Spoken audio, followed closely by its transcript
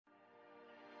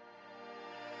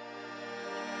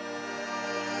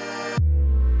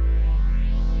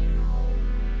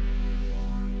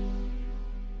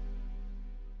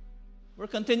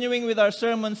continuing with our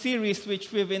sermon series,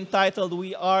 which we've entitled,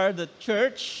 We Are the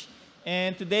Church.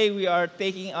 And today we are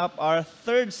taking up our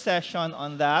third session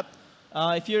on that.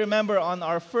 If you remember, on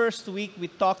our first week, we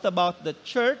talked about the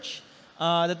church,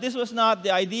 that this was not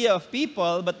the idea of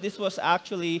people, but this was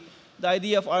actually the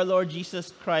idea of our Lord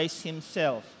Jesus Christ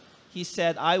himself. He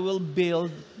said, I will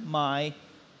build my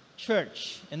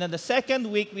church. And then the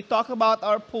second week, we talk about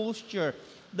our posture,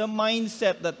 the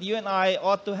mindset that you and I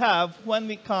ought to have when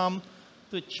we come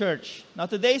to church. Now,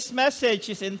 today's message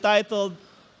is entitled,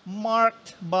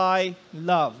 Marked by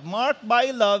Love. Marked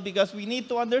by love because we need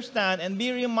to understand and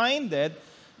be reminded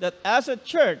that as a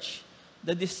church,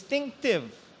 the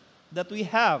distinctive that we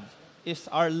have is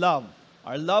our love.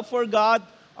 Our love for God,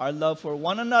 our love for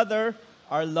one another,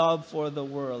 our love for the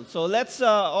world. So let's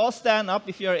all stand up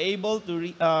if you're able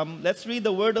to. Let's read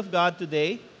the Word of God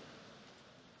today.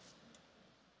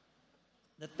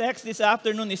 The text this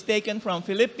afternoon is taken from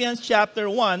Philippians chapter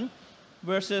 1,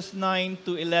 verses 9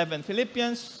 to 11.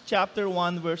 Philippians chapter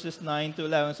 1, verses 9 to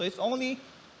 11. So it's only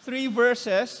 3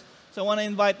 verses. So I want to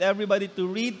invite everybody to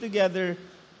read together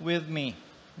with me.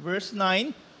 Verse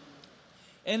 9.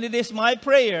 And it is my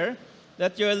prayer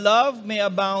that your love may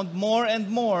abound more and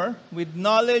more with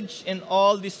knowledge and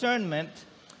all discernment,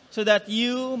 so that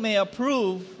you may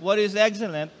approve what is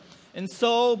excellent, and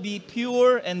so be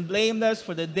pure and blameless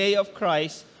for the day of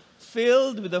Christ,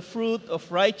 filled with the fruit of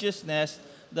righteousness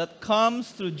that comes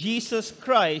through Jesus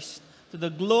Christ, to the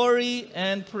glory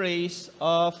and praise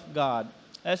of God.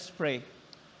 Let's pray.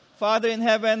 Father in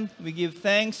heaven, we give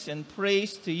thanks and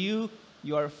praise to you.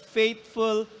 You are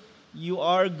faithful. You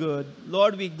are good.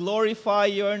 Lord, we glorify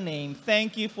your name.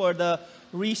 Thank you for the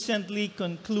recently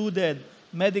concluded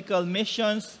medical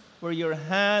missions where your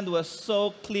hand was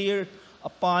so clear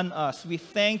upon us. We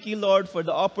thank you, Lord, for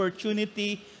the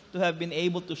opportunity to have been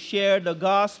able to share the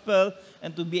gospel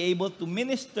and to be able to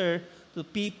minister to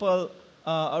people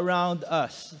around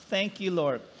us. Thank you,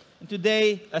 Lord. And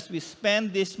today, as we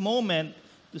spend this moment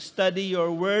to study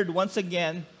your word once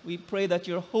again, we pray that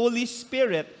your Holy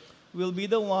Spirit will be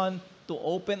the one to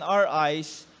open our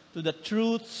eyes to the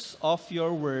truths of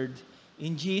your word.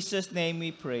 In Jesus' name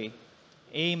we pray.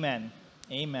 Amen.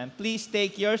 Amen. Please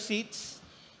take your seats.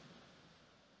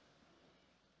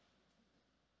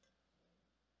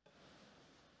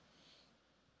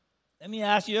 Let me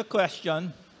ask you a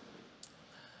question.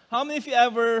 How many of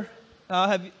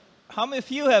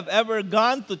you have ever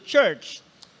gone to church,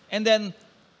 and then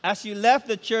as you left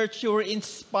the church, you were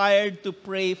inspired to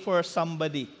pray for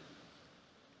somebody?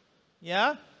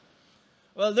 Yeah?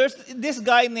 Well, there's this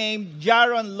guy named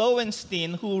Jaron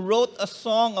Lowenstein who wrote a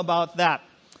song about that.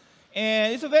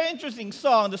 And it's a very interesting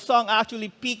song. The song actually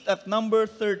peaked at number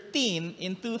 13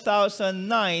 in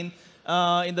 2009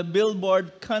 in the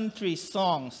Billboard Country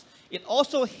Songs. It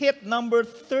also hit number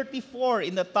 34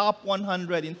 in the top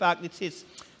 100. In fact, it's his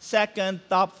second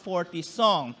top 40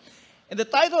 song. And the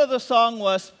title of the song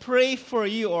was Pray For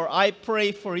You, or I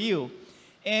Pray For You.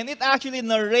 And it actually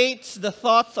narrates the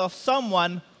thoughts of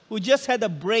someone who just had a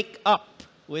breakup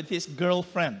with his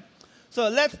girlfriend. So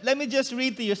let me just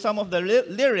read to you some of the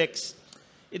lyrics.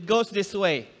 It goes this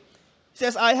way. It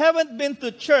says, I haven't been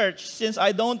to church since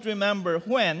I don't remember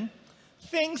when.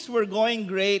 Things were going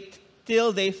great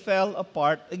till they fell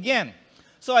apart again.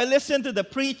 So I listened to the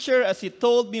preacher as he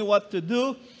told me what to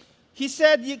do. He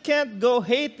said, you can't go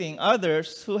hating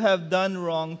others who have done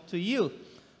wrong to you.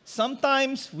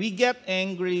 Sometimes we get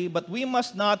angry, but we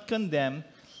must not condemn.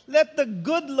 Let the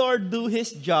good Lord do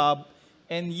his job,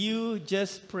 and you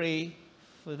just pray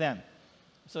for them.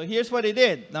 So here's what he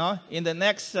did. Now, in the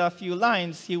next few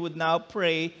lines, he would now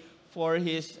pray for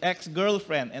his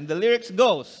ex-girlfriend. And the lyrics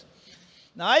goes,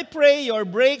 now I pray your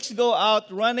brakes go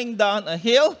out running down a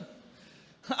hill.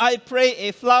 I pray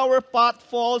a flower pot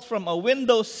falls from a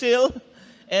windowsill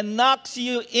and knocks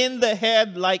you in the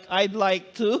head like I'd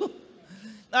like to.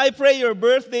 I pray your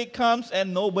birthday comes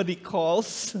and nobody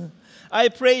calls. I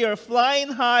pray you're flying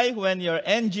high when your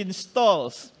engine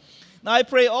stalls. Now I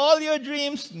pray all your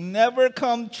dreams never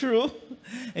come true.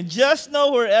 And just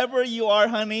know wherever you are,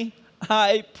 honey,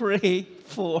 I pray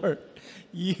for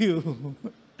you.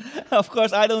 Of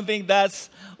course, I don't think that's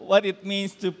what it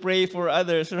means to pray for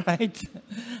others, right?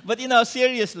 But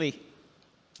seriously,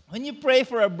 when you pray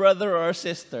for a brother or a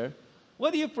sister,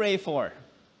 what do you pray for?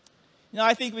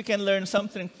 I think we can learn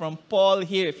something from Paul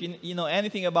here. If you know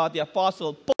anything about the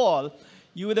Apostle Paul,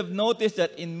 you would have noticed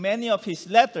that in many of his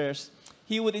letters,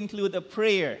 he would include a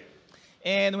prayer.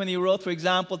 And when he wrote, for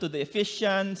example, to the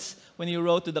Ephesians, when he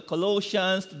wrote to the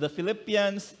Colossians, to the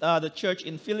Philippians, the church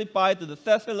in Philippi, to the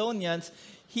Thessalonians,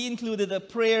 he included a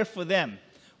prayer for them.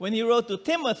 when he wrote to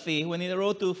Timothy, when he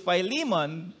wrote to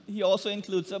Philemon, he also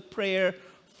includes a prayer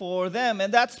for them.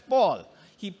 And that's Paul.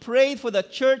 He prayed for the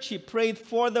church, he prayed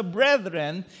for the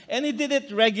brethren, and he did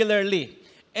it regularly.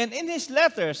 And in his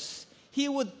letters, he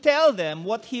would tell them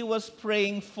what he was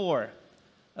praying for.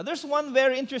 Now, there's one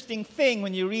very interesting thing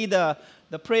when you read the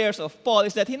prayers of Paul,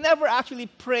 is that he never actually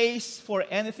prays for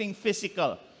anything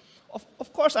physical.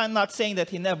 Of course, I'm not saying that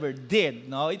he never did.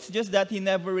 No, it's just that he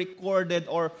never recorded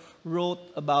or wrote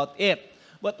about it.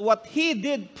 But what he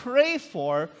did pray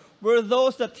for were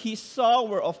those that he saw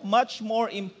were of much more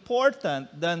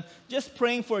important than just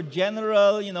praying for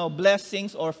general,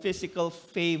 blessings or physical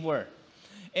favor.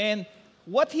 And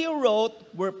what he wrote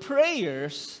were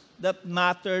prayers that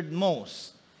mattered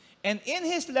most. And in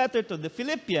his letter to the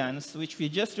Philippians, which we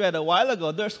just read a while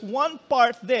ago, there's one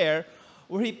part there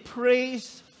where he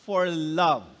prays for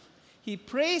love. He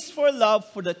prays for love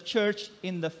for the church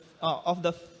of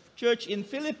the church in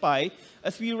Philippi,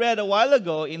 as we read a while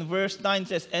ago in verse 9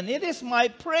 says, "And it is my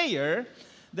prayer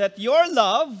that your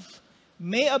love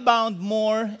may abound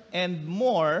more and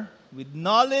more with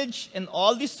knowledge and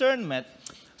all discernment,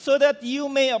 so that you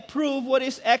may approve what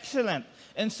is excellent,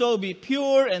 and so be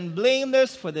pure and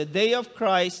blameless for the day of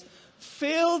Christ,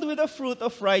 filled with the fruit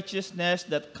of righteousness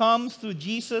that comes through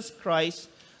Jesus Christ,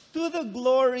 to the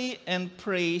glory and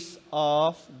praise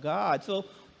of God." So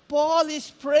Paul is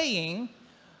praying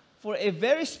for a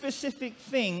very specific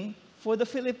thing for the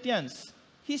Philippians.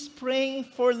 He's praying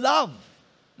for love.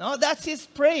 Now, that's his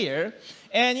prayer.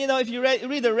 And, if you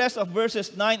read the rest of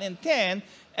verses 9 and 10,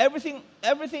 everything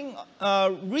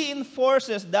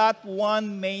reinforces that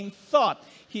one main thought.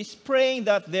 He's praying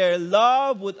that their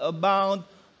love would abound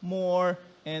more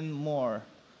and more.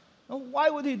 Now,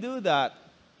 why would he do that?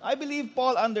 I believe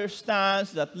Paul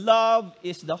understands that love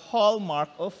is the hallmark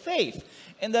of faith,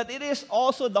 and that it is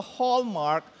also the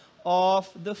hallmark of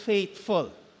the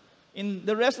faithful. In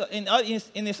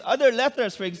his other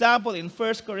letters, for example, in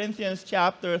 1 Corinthians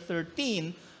chapter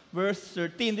 13, verse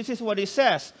 13, this is what he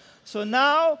says. "So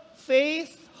now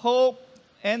faith, hope,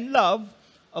 and love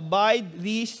abide,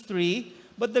 these three,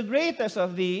 but the greatest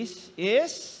of these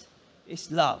is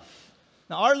love."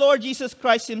 Now, our Lord Jesus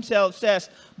Christ himself says,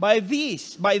 by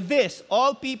this,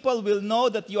 all people will know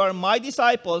that you are my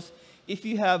disciples if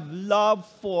you have love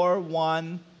for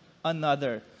one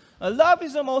another. Now, love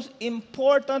is the most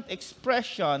important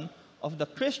expression of the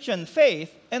Christian faith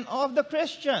and of the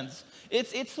Christians.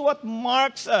 It's what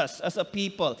marks us as a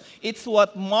people. It's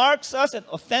what marks us and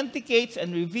authenticates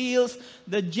and reveals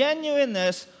the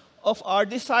genuineness of our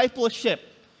discipleship.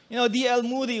 D.L.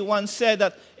 Moody once said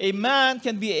that a man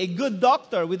can be a good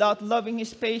doctor without loving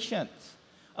his patients.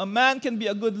 A man can be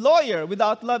a good lawyer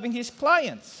without loving his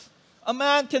clients. A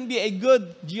man can be a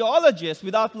good geologist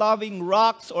without loving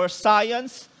rocks or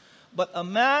science. But a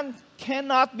man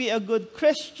cannot be a good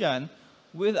Christian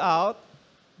without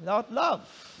love.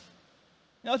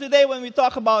 Today when we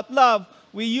talk about love,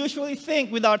 we usually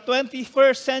think with our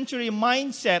 21st century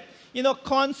mindset,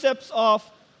 concepts of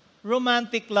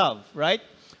romantic love, right?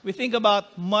 We think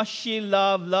about mushy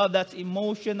love that's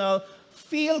emotional,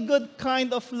 feel-good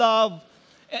kind of love.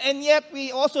 And yet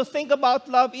we also think about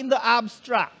love in the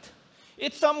abstract.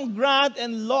 It's some grand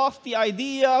and lofty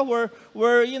idea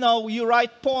where you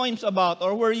write poems about,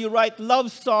 or where you write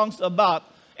love songs about.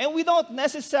 And we don't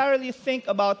necessarily think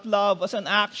about love as an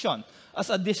action,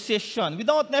 as a decision. We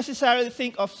don't necessarily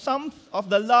think of some of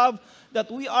the love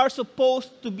that we are supposed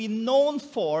to be known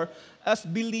for as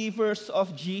believers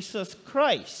of Jesus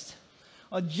Christ.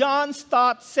 John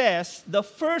Stott says, the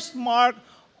first mark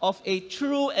of a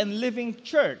true and living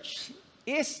church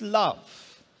is love.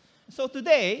 So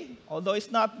today, although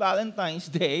it's not Valentine's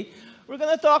Day, we're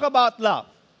going to talk about love.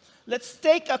 Let's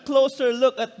take a closer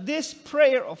look at this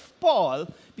prayer of Paul,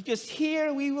 because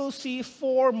here we will see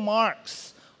 4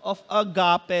 marks of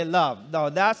agape love. Now,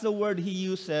 that's the word he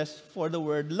uses for the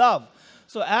word love.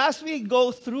 So as we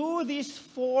go through these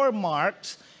 4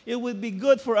 marks, it would be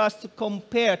good for us to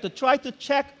compare, to try to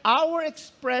check our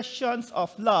expressions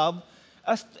of love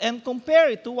and compare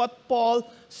it to what Paul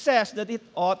says that it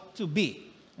ought to be.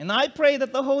 And I pray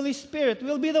that the Holy Spirit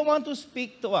will be the one to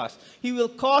speak to us. He will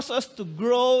cause us to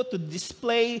grow, to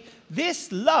display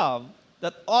this love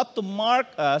that ought to mark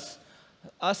us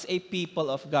as a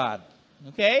people of God.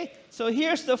 Okay? So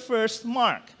here's the first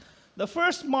mark. The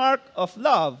first mark of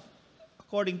love,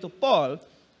 according to Paul,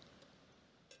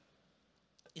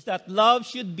 is that love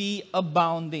should be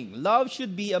abounding. Love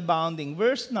should be abounding.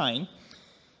 Verse 9,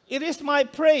 "It is my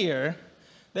prayer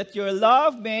that your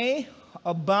love may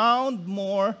abound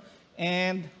more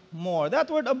and more." That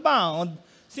word abound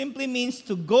simply means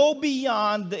to go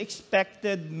beyond the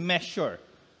expected measure.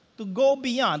 to go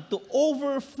beyond, to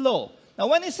overflow. Now,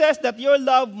 when it says that your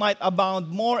love might abound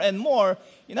more and more,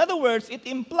 in other words, it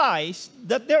implies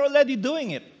that they're already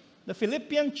doing it. The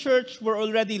Philippian church were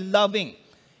already loving.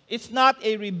 It's not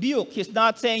a rebuke. He's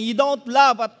not saying you don't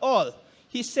love at all.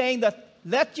 He's saying that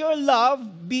let your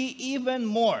love be even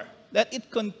more. Let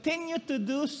it continue to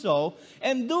do so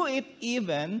and do it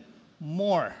even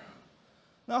more.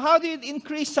 Now, how do you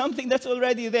increase something that's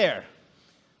already there?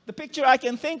 The picture I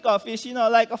can think of is,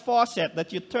 like a faucet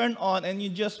that you turn on and you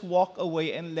just walk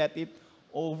away and let it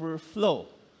overflow.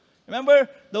 Remember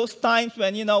those times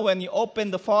when, when you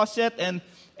open the faucet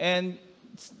and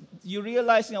you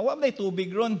realize, what may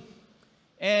tubig ron?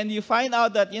 And you find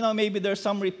out that, maybe there's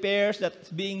some repairs that's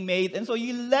being made. And so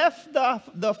you left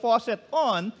the faucet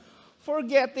on,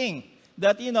 forgetting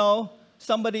that,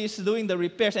 somebody is doing the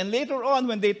repairs. And later on,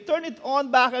 when they turn it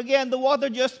on back again, the water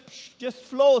just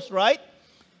flows, right?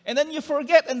 And then you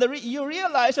forget, and you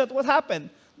realize that what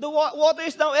happened? The water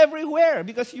is now everywhere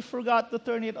because you forgot to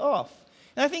turn it off.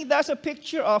 And I think that's a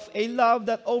picture of a love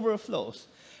that overflows.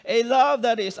 A love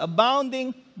that is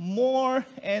abounding more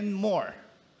and more.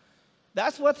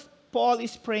 That's what Paul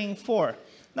is praying for.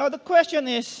 Now, the question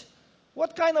is,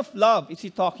 what kind of love is he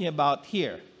talking about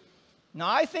here? Now,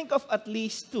 I think of at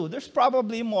least two. There's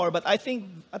probably more, but I think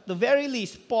at the very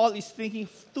least, Paul is thinking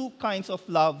of two kinds of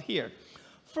love here.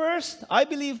 First, I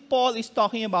believe Paul is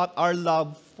talking about our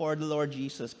love for the Lord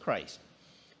Jesus Christ.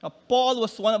 Now, Paul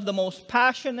was one of the most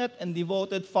passionate and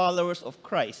devoted followers of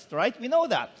Christ, right? We know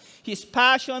that. His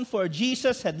passion for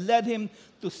Jesus had led him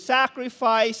to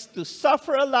sacrifice, to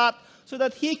suffer a lot, so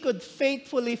that he could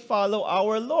faithfully follow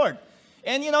our Lord.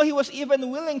 And, he was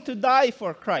even willing to die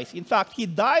for Christ. In fact, he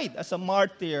died as a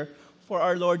martyr for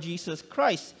our Lord Jesus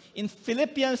Christ. In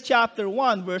Philippians chapter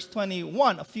 1, verse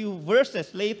 21, a few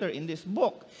verses later in this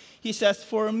book, he says,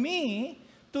 "For me,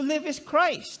 to live is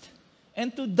Christ,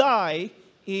 and to die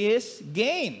is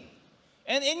gain."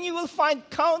 And you will find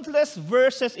countless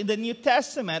verses in the New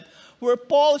Testament where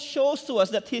Paul shows to us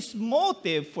that his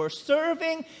motive for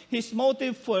serving, his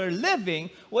motive for living,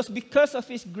 was because of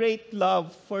his great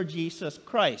love for Jesus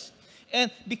Christ. And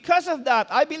because of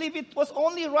that, I believe it was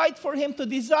only right for him to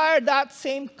desire that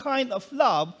same kind of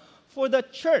love for the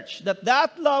church,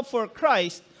 that love for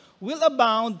Christ will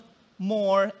abound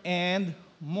more and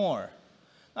more.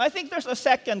 I think there's a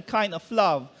second kind of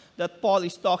love that Paul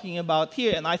is talking about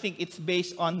here, and I think it's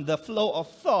based on the flow of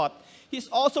thought. He's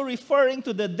also referring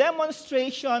to the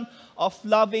demonstration of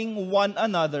loving one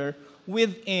another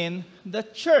within the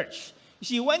church. You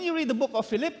see, when you read the book of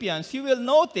Philippians, you will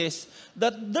notice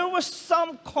that there were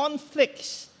some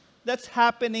conflicts that's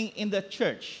happening in the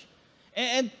church.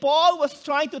 And Paul was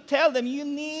trying to tell them, you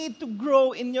need to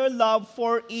grow in your love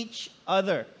for each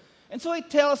other. And so he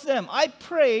tells them, I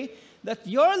pray that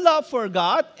your love for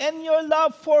God and your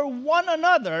love for one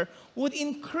another would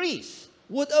increase,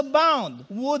 would abound,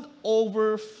 would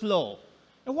overflow.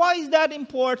 And why is that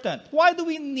important? Why do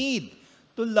we need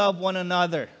to love one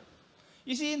another?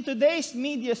 You see, in today's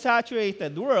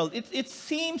media-saturated world, it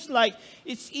seems like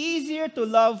it's easier to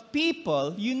love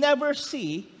people you never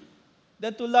see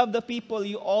than to love the people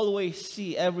you always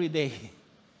see every day.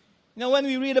 When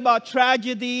we read about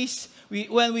tragedies,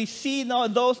 when we see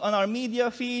those on our media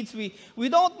feeds, we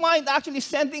don't mind actually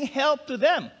sending help to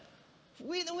them.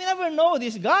 We never know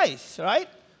these guys, right?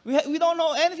 We don't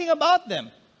know anything about them.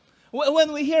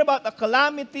 When we hear about a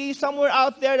calamity somewhere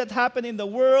out there that happened in the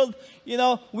world,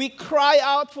 we cry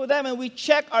out for them and we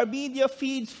check our media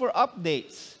feeds for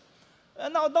updates.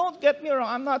 Now, don't get me wrong.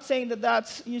 I'm not saying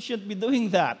that you should be doing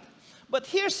that. But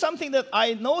here's something that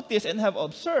I noticed and have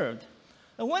observed.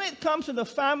 And when it comes to the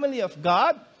family of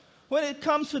God, when it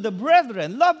comes to the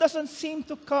brethren, love doesn't seem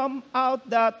to come out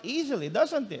that easily,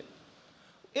 doesn't it?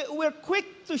 We're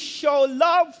quick to show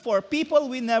love for people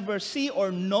we never see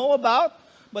or know about.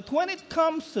 But when it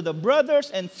comes to the brothers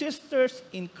and sisters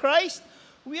in Christ,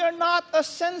 we are not as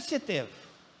sensitive.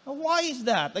 Now, why is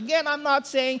that? Again, I'm not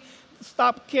saying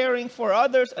stop caring for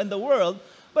others and the world.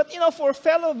 But, for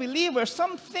fellow believers,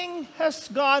 something has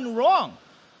gone wrong.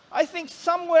 I think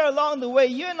somewhere along the way,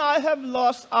 you and I have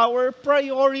lost our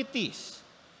priorities.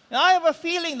 And I have a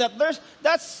feeling that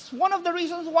that's one of the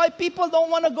reasons why people don't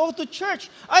want to go to church.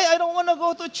 I don't want to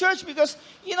go to church because,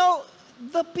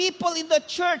 the people in the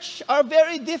church are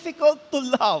very difficult to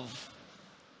love.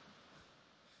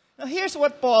 Now, here's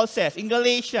what Paul says in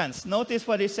Galatians. Notice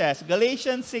what he says.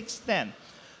 Galatians 6:10.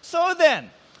 So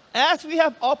then, as we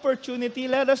have opportunity,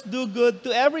 let us do good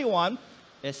to everyone,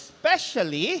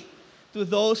 especially to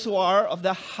those who are of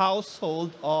the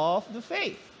household of the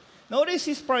faith. Notice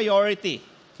his priority.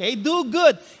 Okay, do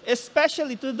good,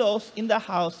 especially to those in the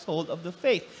household of the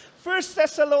faith. 1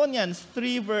 Thessalonians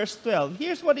 3 verse 12.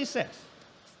 Here's what he says.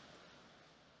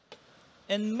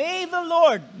 And may the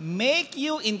Lord make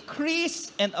you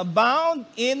increase and abound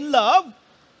in love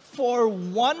for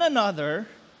one another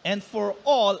and for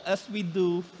all as we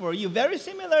do for you. Very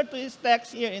similar to his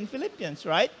text here in Philippians,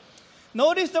 right?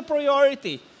 Notice the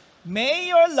priority. May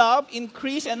your love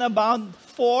increase and abound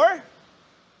for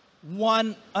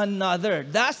one another.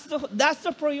 That's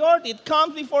the priority. It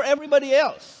comes before everybody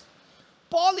else.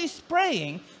 Paul is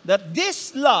praying that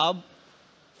this love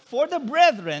for the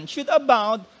brethren should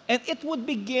abound, and it would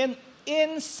begin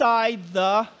inside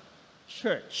the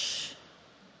church.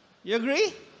 You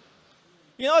agree?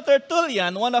 You know,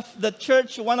 Tertullian, one of the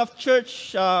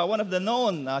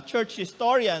known church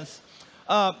historians,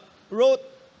 wrote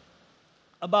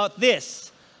about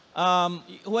this.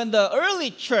 When the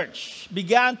early church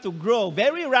began to grow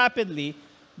very rapidly,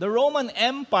 the Roman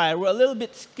Empire were a little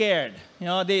bit scared. You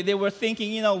know, they were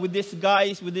thinking, you know, with these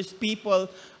guys, with these people,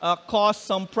 cause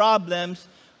some problems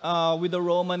with the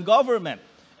Roman government.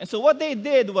 And so what they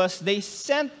did was they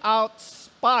sent out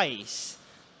spies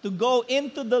to go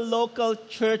into the local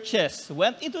churches,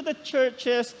 went into the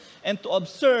churches and to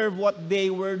observe what they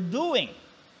were doing.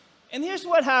 And here's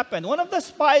what happened. One of the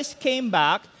spies came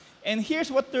back, and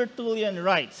here's what Tertullian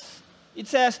writes. It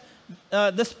says,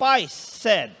 the spies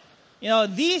said, you know,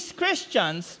 these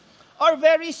Christians are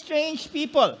very strange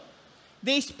people.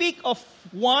 They speak of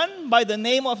one by the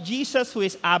name of Jesus who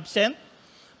is absent,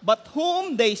 but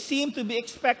whom they seem to be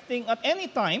expecting at any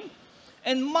time.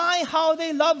 And my, how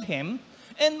they love him,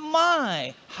 and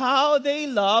my, how they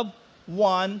love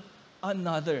one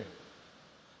another.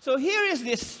 So here is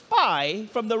this spy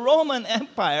from the Roman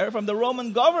Empire, from the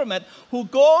Roman government, who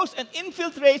goes and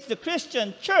infiltrates the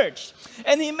Christian church.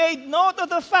 And he made note of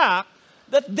the fact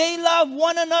that they love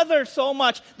one another so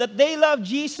much, that they love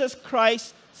Jesus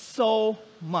Christ so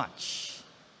much.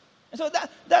 And so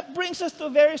that brings us to a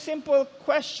very simple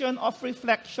question of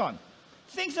reflection.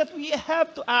 Things that we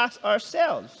have to ask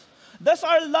ourselves. Does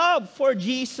our love for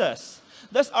Jesus,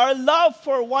 does our love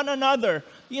for one another,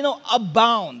 you know,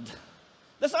 abound?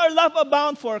 Does our love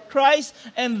abound for Christ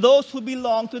and those who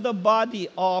belong to the body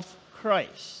of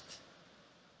Christ?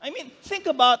 I mean, think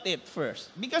about it first.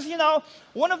 Because, you know,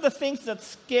 one of the things that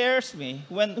scares me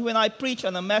when I preach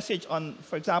on a message on,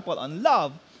 for example, on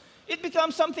love, it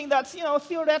becomes something that's, you know,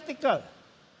 theoretical.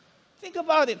 Think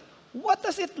about it. What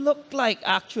does it look like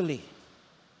actually?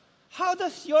 How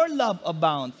does your love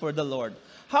abound for the Lord?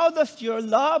 How does your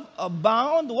love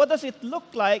abound? What does it look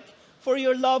like for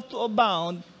your love to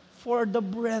abound for the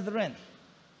brethren?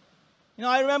 You know,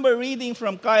 I remember reading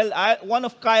from one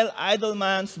of Kyle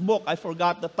Idleman's book. I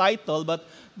forgot the title, but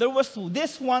there was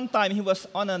this one time he was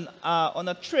on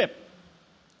a trip,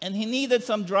 and he needed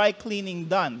some dry cleaning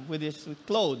done with his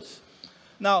clothes.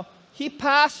 Now, he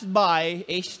passed by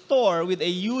a store with a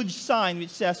huge sign which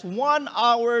says 1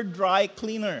 hour dry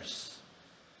cleaners.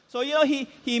 So, you know, he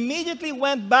immediately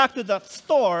went back to that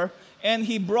store and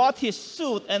he brought his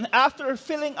suit. And after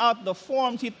filling out the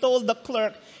forms, he told the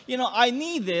clerk, you know, I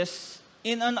need this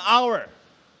in an hour.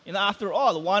 You know, after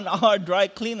all, 1 hour dry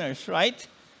cleaners, right?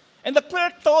 And the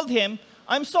clerk told him,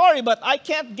 I'm sorry, but I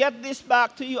can't get this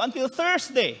back to you until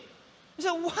Thursday. He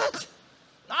said, what?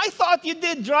 I thought you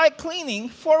did dry cleaning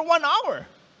for 1 hour.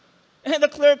 And the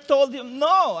clerk told him,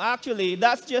 no, actually,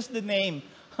 that's just the name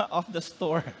of the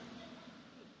store.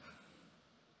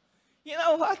 You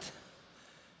know what?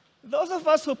 Those of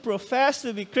us who profess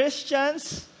to be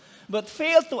Christians, but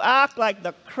fail to act like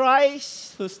the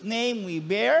Christ whose name we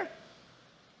bear,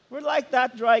 we're like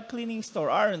that dry cleaning store,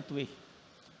 aren't we?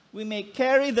 We may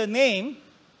carry the name,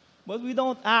 but we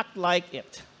don't act like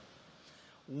it.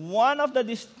 One of the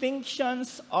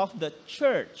distinctions of the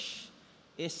church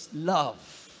is love.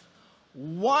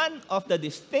 One of the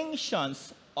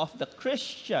distinctions of the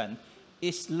Christian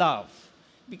is love.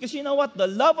 Because you know what? The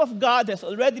love of God has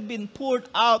already been poured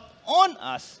out on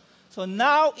us. So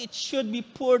now it should be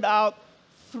poured out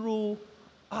through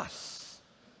us.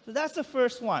 So that's the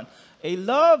first one. A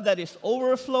love that is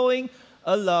overflowing,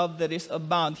 a love that is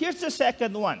abound. Here's the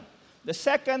second one. The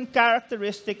second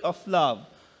characteristic of love.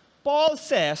 Paul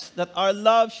says that our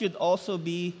love should also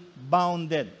be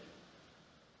bounded.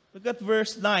 Look at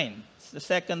verse 9. It's the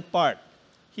second part.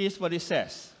 Here's what he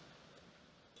says.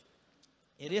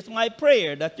 It is my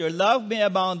prayer that your love may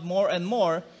abound more and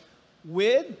more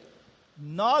with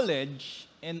knowledge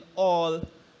and all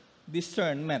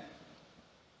discernment.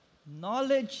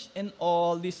 Knowledge and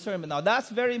all discernment. Now, that's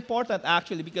very important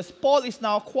actually because Paul is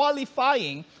now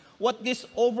qualifying what this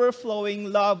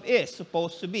overflowing love is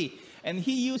supposed to be. And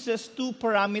he uses two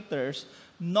parameters,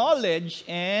 knowledge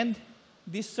and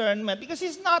discernment, because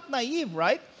he's not naive,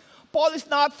 right? Paul is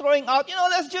not throwing out,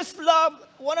 let's just love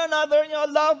one another.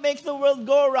 Love makes the world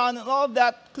go around and all of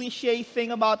that cliche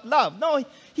thing about love. No,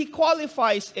 he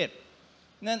qualifies it.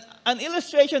 And an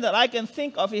illustration that I can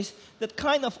think of is that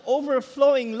kind of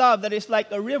overflowing love that is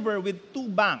like a river with two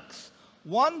banks.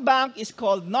 One bank is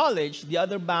called knowledge, the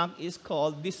other bank is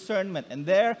called discernment. And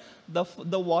there,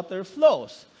 the water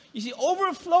flows. You see,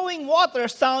 overflowing water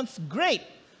sounds great.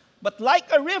 But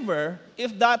like a river,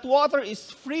 if that water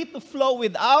is free to flow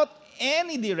without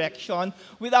any direction,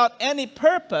 without any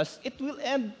purpose, it will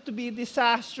end to be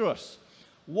disastrous.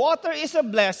 Water is a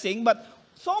blessing, but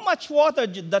so much water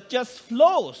that just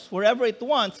flows wherever it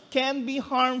wants can be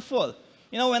harmful.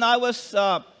 When I was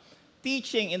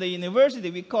teaching in the university,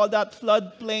 we called that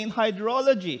floodplain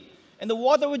hydrology. And the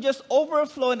water would just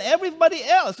overflow and everybody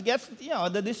else gets,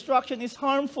 the destruction is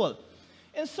harmful.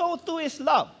 And so too is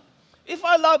love. If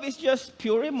our love is just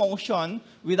pure emotion,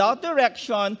 without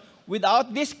direction,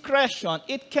 without discretion,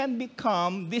 it can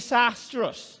become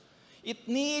disastrous. It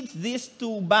needs these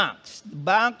two banks, the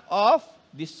bank of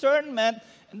discernment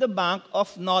and the bank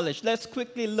of knowledge. Let's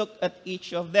quickly look at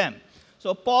each of them.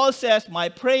 So Paul says, my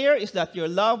prayer is that your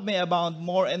love may abound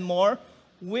more and more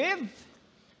with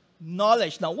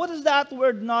knowledge. Now, what does that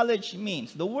word knowledge mean?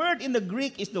 The word in the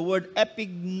Greek is the word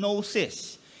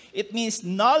epignosis. It means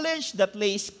knowledge that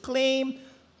lays claim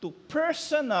to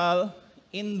personal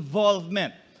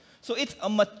involvement. So it's a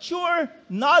mature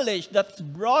knowledge that's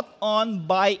brought on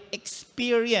by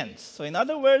experience. So in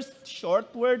other words, short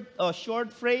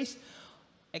phrase,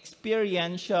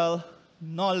 experiential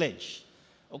knowledge.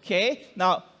 Okay?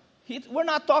 Now, we're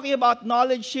not talking about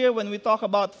knowledge here when we talk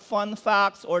about fun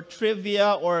facts or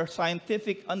trivia or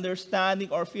scientific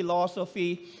understanding or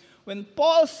philosophy. When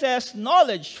Paul says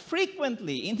knowledge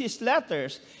frequently in his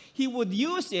letters, he would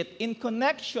use it in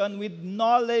connection with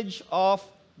knowledge of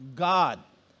God.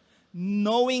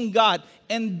 Knowing God.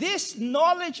 And this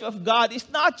knowledge of God is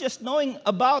not just knowing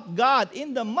about God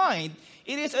in the mind.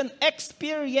 It is an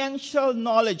experiential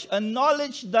knowledge, a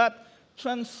knowledge that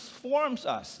transforms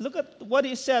us. Look at what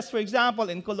he says, for example,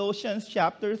 in Colossians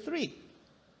chapter 3. He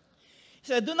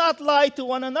said, do not lie to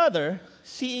one another,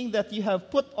 seeing that you have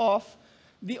put off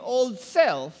the old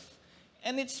self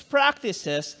and its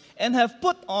practices and have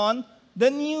put on the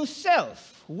new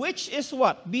self, which is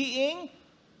what? Being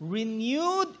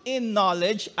renewed in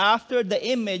knowledge after the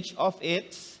image of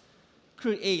its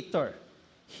creator.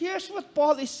 Here's what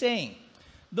Paul is saying.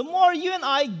 The more you and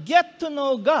I get to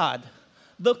know God,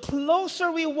 the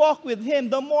closer we walk with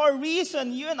Him, the more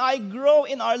reason you and I grow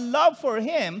in our love for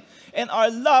Him and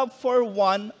our love for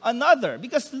one another.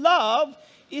 Because love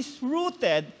is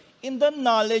rooted in the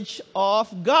knowledge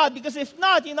of God. Because if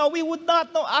not, we would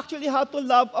not know actually how to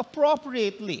love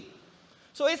appropriately.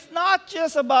 So it's not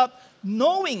just about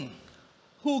knowing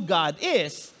who God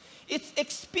is. It's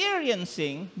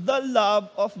experiencing the love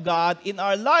of God in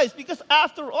our lives. Because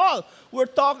after all,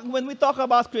 when we talk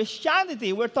about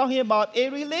Christianity, we're talking about a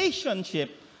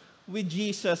relationship with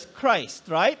Jesus Christ,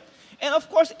 right? And of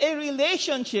course, a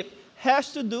relationship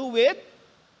has to do with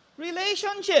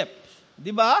relationships,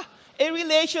 diba? A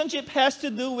relationship has to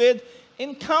do with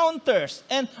encounters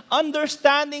and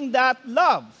understanding that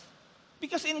love.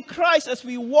 Because in Christ, as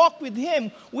we walk with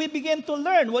Him, we begin to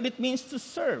learn what it means to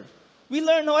serve. We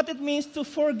learn what it means to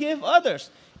forgive others.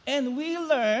 And we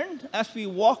learn, as we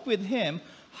walk with Him,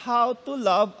 how to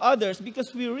love others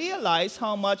because we realize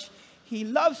how much He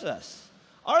loves us.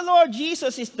 Our Lord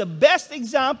Jesus is the best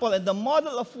example and the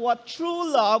model of what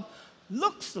true love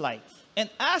looks like. And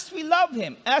as we love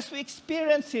Him, as we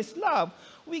experience His love,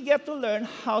 we get to learn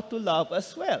how to love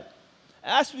as well.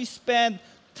 As we spend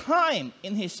time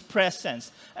in His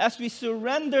presence, as we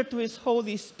surrender to His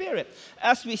Holy Spirit,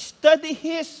 as we study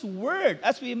His Word,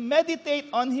 as we meditate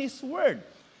on His Word,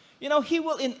 He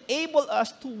will enable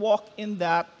us to walk in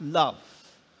that love.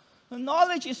 The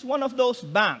knowledge is one of those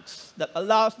banks that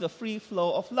allows the free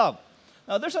flow of love.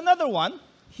 Now, there's another one.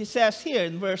 He says here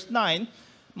in verse 9,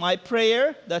 my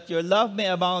prayer that your love may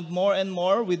abound more and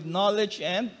more with knowledge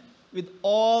and with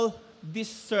all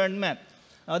discernment.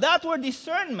 Now, that word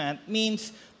discernment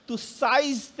means to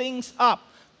size things up,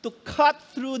 to cut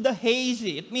through the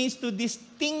hazy. It means to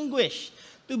distinguish,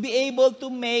 to be able to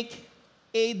make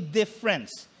a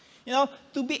difference.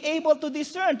 To be able to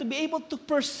discern, to be able to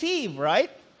perceive, right?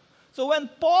 So when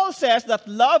Paul says that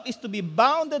love is to be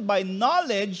bounded by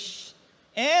knowledge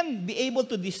and be able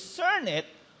to discern it,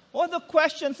 one of the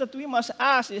questions that we must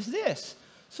ask is this.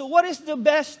 So what is the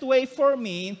best way for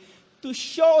me to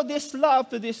show this love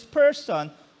to this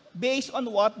person based on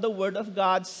what the Word of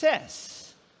God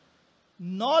says?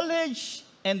 Knowledge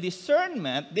and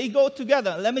discernment, they go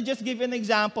together. Let me just give you an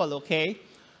example, okay?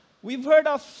 We've heard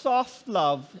of soft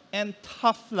love and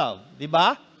tough love, di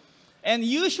ba? And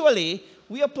usually,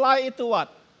 we apply it to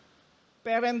what?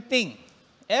 Parenting.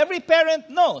 Every parent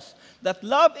knows that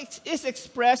love is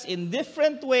expressed in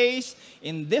different ways,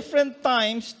 in different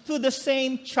times, to the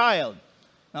same child.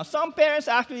 Now, some parents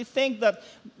actually think that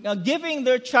giving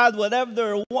their child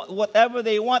whatever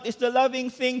they want is the loving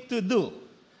thing to do.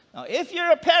 Now, if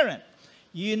you're a parent,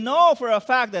 you know for a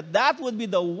fact that that would be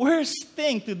the worst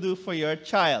thing to do for your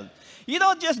child. You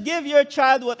don't just give your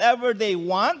child whatever they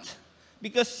want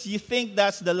because you think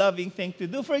that's the loving thing to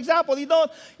do. For example, you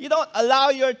don't allow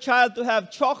your child to have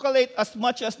chocolate as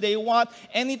much as they want,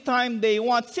 anytime they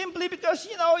want, simply because,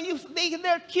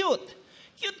 they're cute.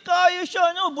 Cute kayo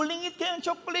siya, bulingit kayo ng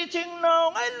chocolate,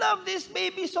 no, I love this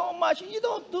baby so much. You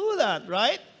don't do that,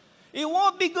 right? It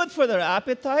won't be good for their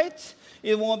appetites.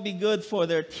 It won't be good for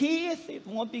their teeth. It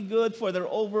won't be good for their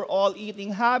overall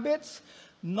eating habits.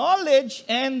 Knowledge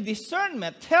and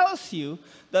discernment tells you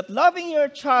that loving your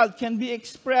child can be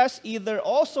expressed either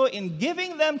also in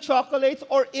giving them chocolates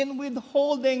or in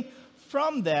withholding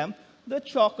from them the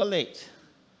chocolate.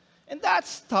 And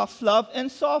that's tough love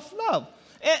and soft love.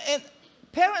 And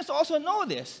parents also know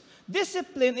this.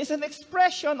 Discipline is an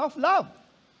expression of love.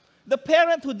 The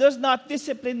parent who does not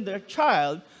discipline their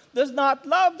child does not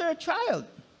love their child.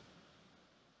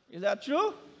 Is that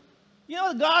true?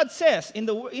 God says in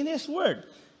His Word,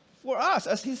 for us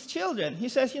as His children, He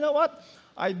says, you know what?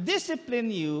 I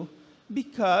discipline you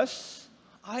because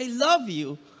I love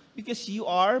you, because you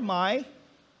are my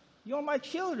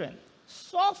children.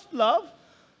 Soft love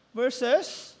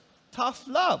versus tough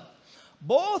love.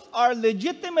 Both are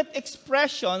legitimate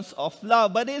expressions of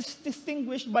love, but it's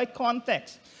distinguished by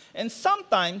context. And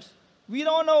sometimes we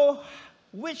don't know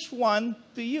which one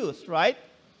to use, right?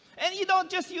 And you don't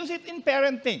just use it in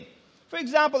parenting. For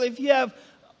example, if you have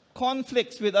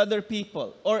conflicts with other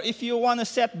people, or if you want to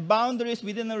set boundaries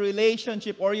within a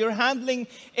relationship, or you're handling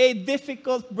a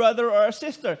difficult brother or a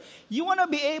sister, you want to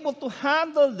be able to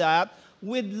handle that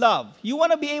with love. You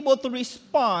want to be able to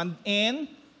respond in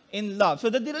love. So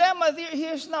the dilemma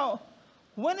here is now,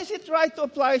 when is it right to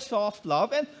apply soft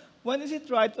love, and when is it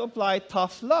right to apply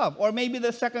tough love? Or maybe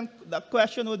the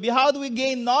question would be, how do we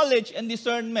gain knowledge and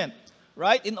discernment,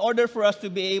 right, in order for us to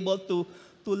be able to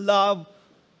love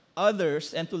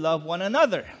others and to love one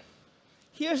another?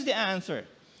 Here's the answer.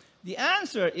 The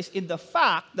answer is in the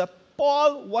fact that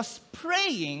Paul was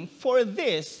praying for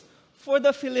this for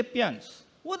the Philippians.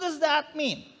 What does that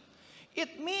mean?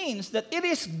 It means that it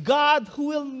is God who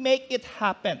will make it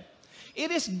happen. It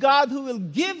is God who will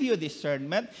give you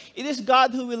discernment. It is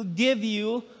God who will give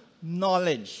you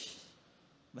knowledge.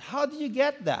 But how do you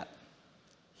get that?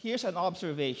 Here's an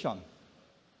observation.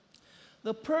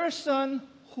 The person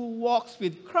who walks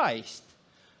with Christ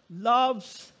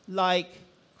loves like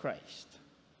Christ.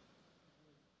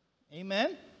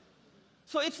 Amen?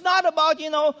 So it's not about,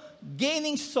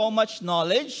 gaining so much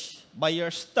knowledge by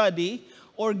your study,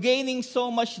 or gaining so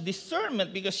much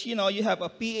discernment because, you have a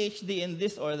PhD in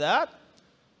this or that.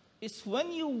 It's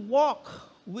when you walk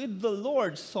with the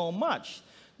Lord so much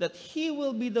that He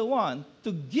will be the one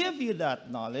to give you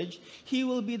that knowledge. He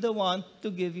will be the one to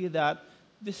give you that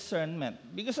discernment.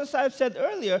 Because as I've said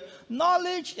earlier,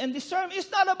 knowledge and discernment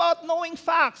is not about knowing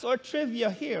facts or trivia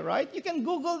here, right? You can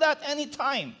Google that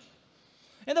anytime.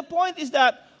 And the point is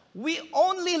that we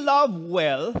only love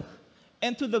well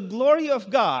and to the glory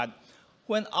of God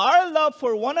when our love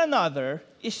for one another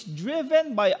is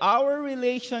driven by our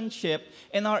relationship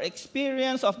and our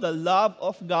experience of the love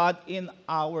of God in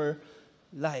our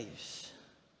lives.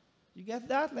 You get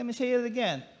that? Let me say it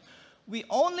again. We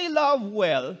only love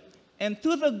well and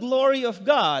to the glory of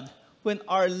God when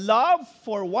our love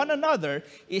for one another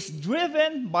is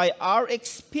driven by our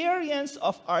experience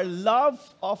of our love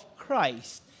of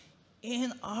Christ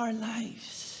in our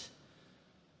lives.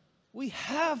 We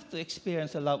have to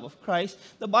experience the love of Christ.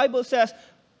 The Bible says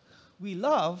we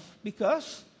love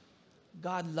because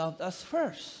God loved us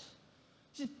first.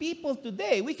 See, people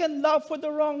today, we can love for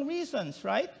the wrong reasons,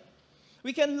 right?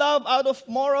 We can love out of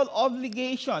moral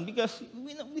obligation because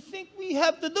we think we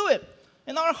have to do it,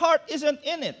 and our heart isn't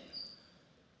in it.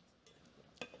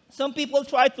 Some people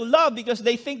try to love because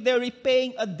they think they're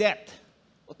repaying a debt.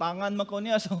 Utangan mo ko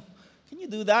niya, so can you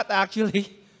do that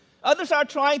actually? Others are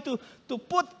trying to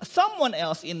put someone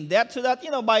else in debt so that,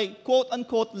 by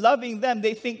quote-unquote loving them,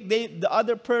 they think the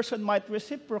other person might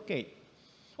reciprocate.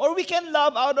 Or we can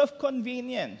love out of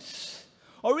convenience.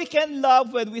 Or we can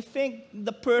love when we think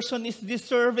the person is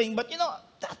deserving, but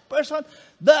that person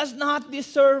does not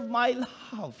deserve my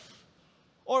love.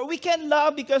 Or we can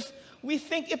love because we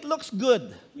think it looks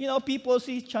good. You know, people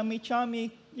see chummy,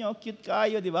 cute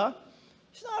kayo, di ba?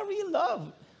 It's not real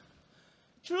love.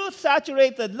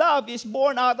 Truth-saturated love is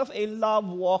born out of a love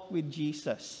walk with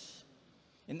Jesus.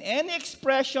 And any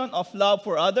expression of love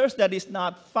for others that is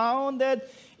not founded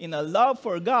in a love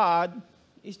for God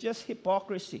is just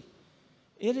hypocrisy.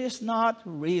 It is not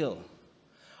real.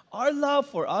 Our love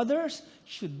for others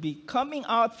should be coming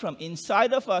out from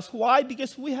inside of us. Why?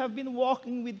 Because we have been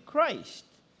walking with Christ.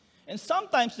 And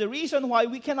sometimes the reason why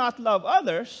we cannot love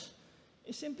others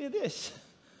is simply this.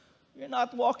 We're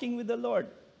not walking with the Lord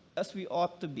as we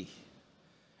ought to be.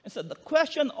 And so the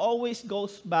question always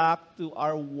goes back to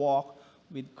our walk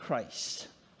with Christ.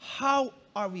 How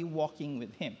are we walking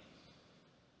with Him?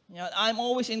 I'm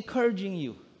always encouraging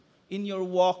you in your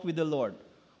walk with the Lord.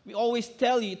 We always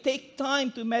tell you, take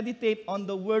time to meditate on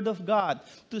the Word of God,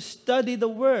 to study the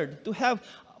Word, to have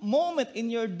a moment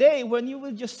in your day when you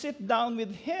will just sit down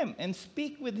with Him and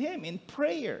speak with Him in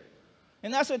prayer.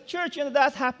 And as a church,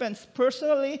 that happens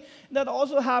personally. That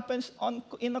also happens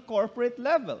in a corporate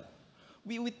level.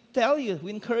 We tell you,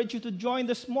 we encourage you to join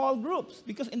the small groups.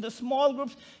 Because in the small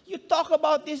groups, you talk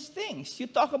about these things. You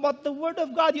talk about the Word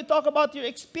of God. You talk about your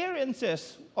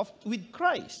experiences with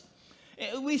Christ.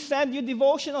 We send you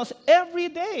devotionals every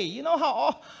day. You know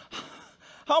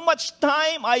how much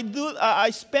time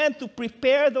I spend to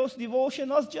prepare those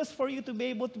devotionals just for you to be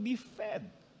able to be fed.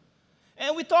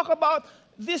 And we talk about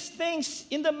these things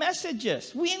in the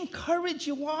messages. We encourage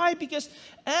you. Why? Because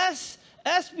as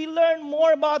we learn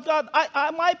more about God,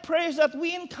 my prayer is that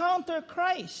we encounter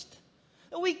Christ.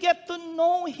 That we get to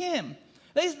know Him.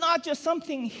 That it's not just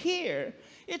something here.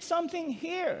 It's something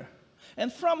here.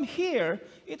 And from here,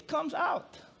 it comes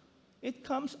out. It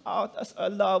comes out as a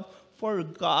love for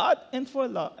God and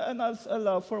as a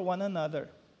love for one another.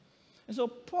 And so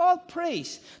Paul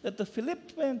prays that the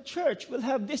Philippian church will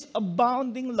have this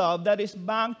abounding love that is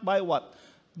banked by what?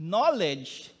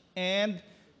 Knowledge and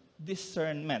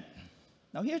discernment.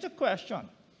 Now here's a question.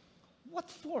 What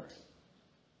for?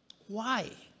 Why?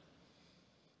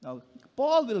 Now,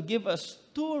 Paul will give us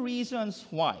 2 reasons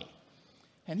why.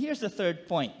 And here's the third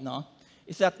point,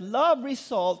 is that love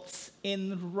results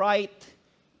in right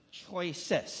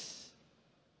choices.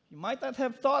 You might not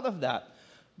have thought of that,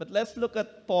 but let's look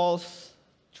at Paul's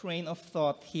train of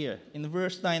thought here in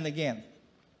verse 9 again.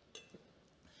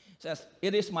 It says,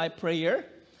 "It is my prayer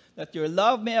that your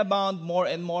love may abound more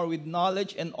and more with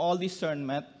knowledge and all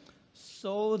discernment,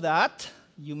 so that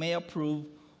you may approve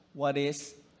what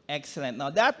is excellent." Now,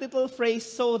 that little phrase,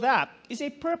 "so that," is a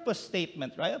purpose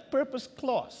statement, right? A purpose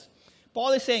clause.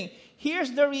 Paul is saying,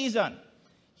 here's the reason.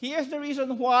 Here's the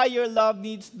reason why your love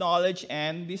needs knowledge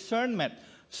and discernment.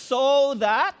 So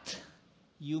that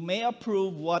you may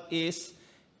approve what is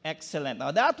excellent.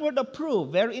 Now, that word approve,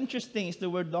 very interesting, is the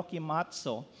word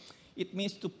dokimazo. It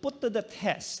means to put to the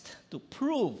test, to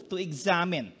prove, to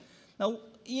examine. Now,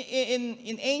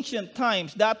 in ancient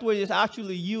times, that word is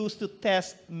actually used to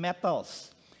test metals.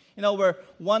 Where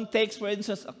one takes, for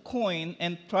instance, a coin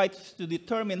and tries to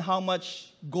determine how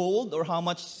much gold or how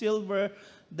much silver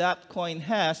that coin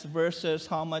has versus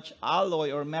how much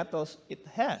alloy or metals it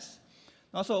has.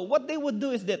 Now, so what they would do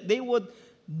is that they would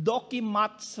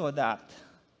dokimatsu that.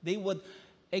 They would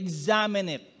examine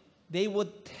it. They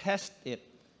would test it.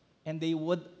 And they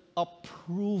would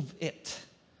approve it.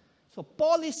 So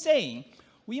Paul is saying,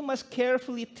 we must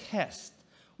carefully test.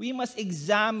 We must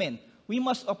examine. We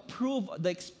must approve the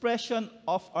expression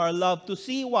of our love to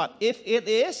see what? If it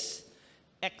is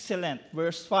excellent.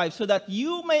 Verse 5. So that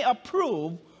you may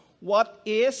approve what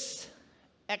is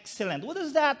excellent. What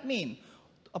does that mean?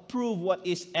 Approve what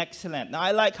is excellent. Now,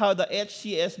 I like how the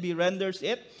HCSB renders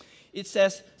it. It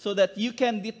says, so that you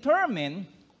can determine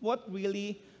what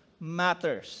really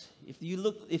matters. If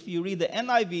you read the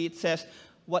NIV, it says,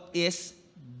 what is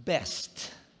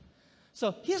best.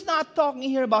 So he's not talking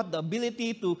here about the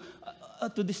ability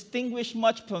to distinguish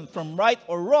much from right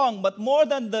or wrong, but more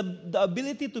than the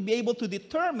ability to be able to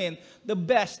determine the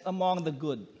best among the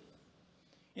good.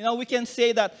 We can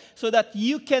say that so that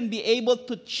you can be able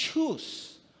to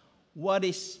choose what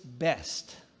is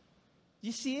best.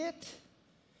 You see it?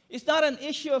 It's not an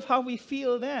issue of how we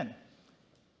feel then.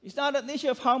 It's not an issue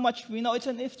of how much we know. It's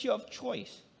an issue of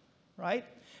choice, right?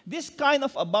 This kind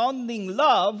of abounding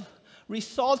love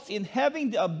results in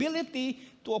having the ability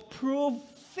to approve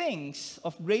things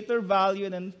of greater value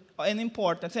and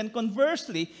importance. And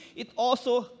conversely, it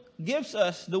also gives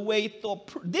us the way to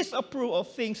disapprove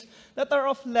of things that are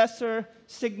of lesser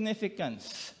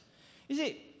significance. You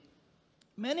see,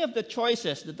 many of the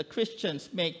choices that the Christians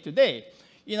make today,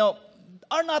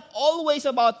 are not always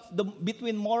about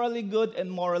between morally good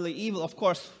and morally evil. Of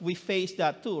course, we face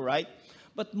that too, right?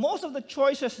 But most of the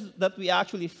choices that we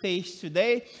actually face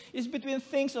today is between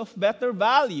things of better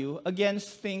value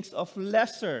against things of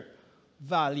lesser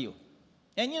value.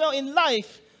 And in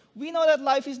life, we know that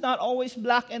life is not always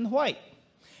black and white.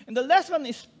 And the lesson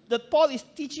that Paul is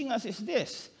teaching us is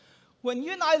this: when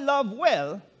you and I love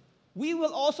well, we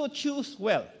will also choose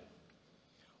well.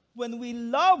 When we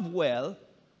love well,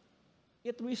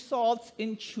 it results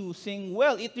in choosing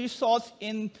well. It results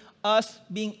in us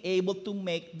being able to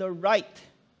make the right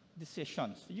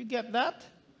decisions. Did you get that?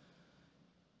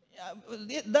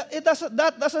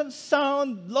 That doesn't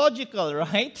sound logical,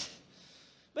 right?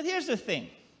 But here's the thing.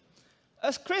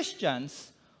 As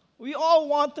Christians, we all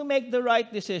want to make the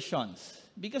right decisions.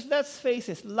 Because let's face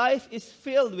it, life is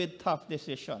filled with tough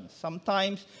decisions.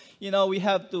 Sometimes, we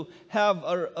have to have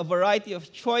a variety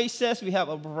of choices. We have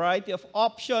a variety of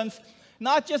options.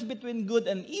 Not just between good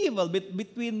and evil, but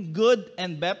between good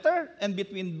and better, and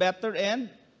between better and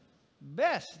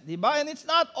best. Diba? And it's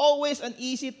not always an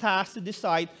easy task to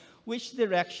decide which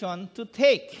direction to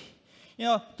take.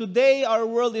 Today our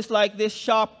world is like this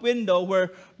shop window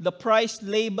where the price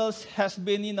labels has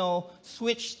been,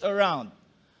 switched around.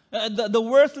 The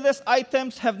worthless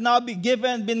items have now been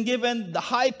given the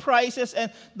high prices,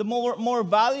 and the more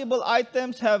valuable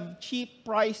items have cheap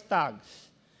price tags.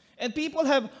 And people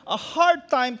have a hard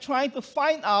time trying to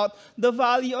find out the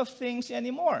value of things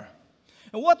anymore.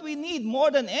 And what we need more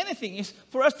than anything is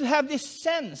for us to have this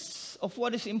sense of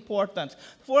what is important,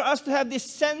 for us to have this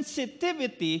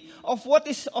sensitivity of what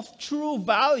is of true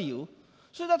value,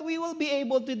 so that we will be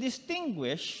able to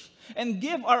distinguish and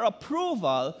give our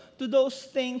approval to those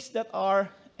things that are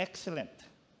excellent.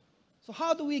 So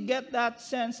how do we get that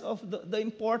sense of the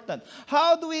important?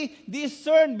 How do we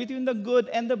discern between the good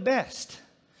and the best?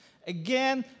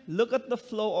 Again, look at the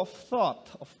flow of thought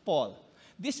of Paul.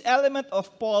 This element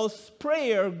of Paul's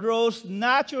prayer grows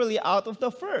naturally out of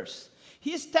the verse.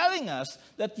 He's telling us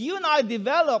that you and I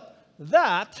develop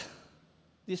that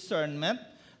discernment,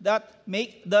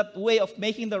 that way of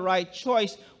making the right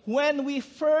choice, when we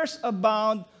first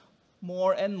abound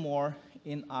more and more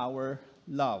in our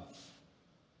love.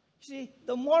 See,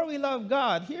 the more we love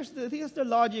God, here's the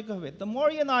logic of it. The more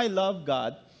you and I love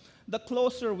God, the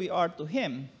closer we are to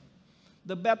Him,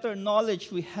 the better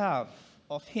knowledge we have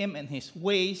of Him and His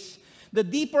ways, the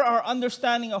deeper our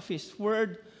understanding of His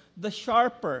Word, the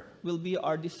sharper will be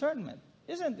our discernment,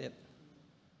 isn't it?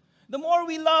 The more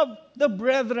we love the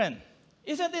brethren,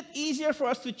 isn't it easier for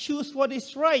us to choose what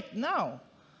is right now?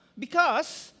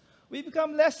 Because we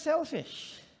become less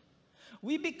selfish.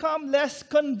 We become less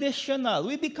conditional.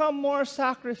 We become more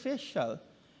sacrificial.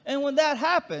 And when that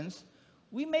happens,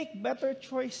 we make better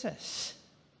choices.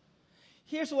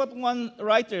 Here's what one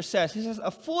writer says. He says,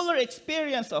 a fuller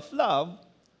experience of love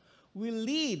will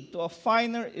lead to a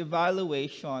finer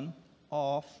evaluation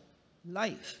of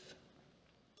life.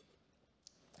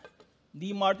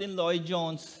 D. Martin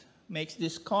Lloyd-Jones makes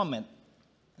this comment.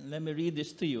 Let me read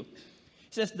this to you.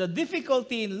 He says, the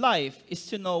difficulty in life is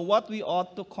to know what we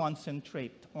ought to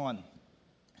concentrate on.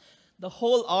 The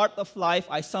whole art of life,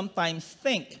 I sometimes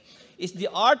think, is the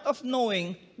art of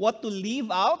knowing what to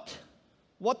leave out,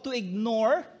 what to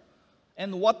ignore,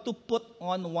 and what to put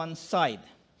on one side.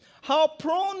 How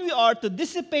prone we are to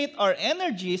dissipate our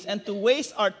energies and to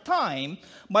waste our time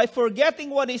by forgetting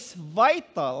what is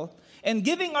vital and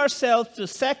giving ourselves to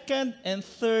second and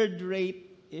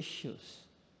third-rate issues.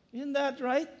 Isn't that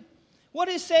right? What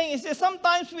he's saying is that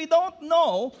sometimes we don't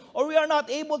know, or we are not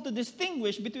able to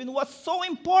distinguish between what's so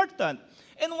important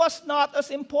and what's not as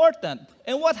important.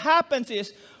 And what happens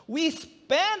is we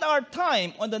spend our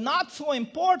time on the not so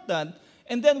important,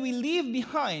 and then we leave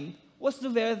behind what's the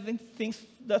very things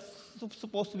that's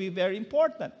supposed to be very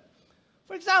important.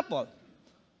 For example,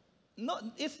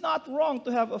 it's not wrong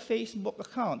to have a Facebook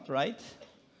account, right?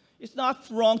 It's not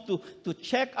wrong to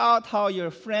check out how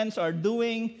your friends are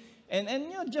doing, and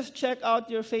just check out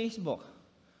your Facebook.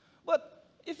 But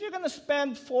if you're going to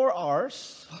spend 4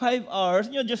 hours, 5 hours,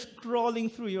 just scrolling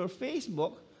through your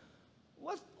Facebook,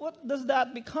 what does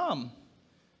that become?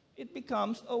 It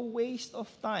becomes a waste of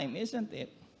time, isn't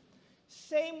it?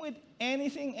 Same with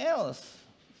anything else.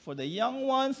 For the young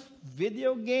ones,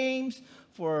 video games,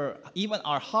 for even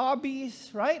our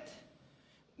hobbies, right?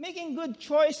 Making good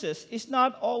choices is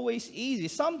not always easy.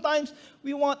 Sometimes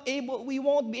we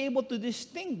won't be able to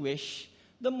distinguish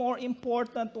the more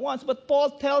important ones. But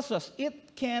Paul tells us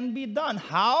it can be done.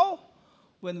 How?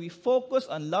 When we focus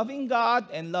on loving God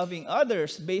and loving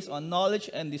others based on knowledge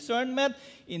and discernment.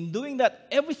 In doing that,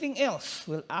 everything else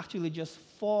will actually just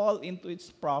fall into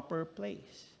its proper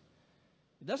place.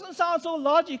 It doesn't sound so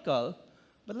logical,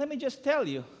 but let me just tell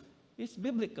you, it's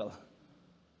biblical.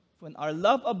 When our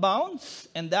love abounds,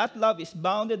 and that love is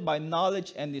bounded by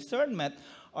knowledge and discernment,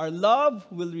 our love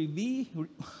will be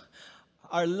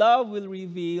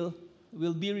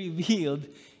revealed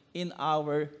in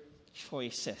our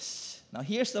choices. Now,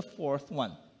 here's the fourth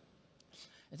one.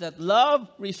 It's that love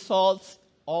results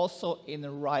also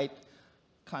in right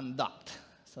conduct.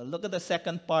 So look at the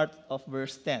second part of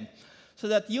verse 10. So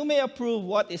that you may approve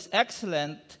what is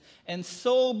excellent, and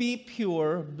so be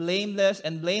pure, blameless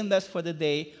for the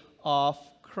day of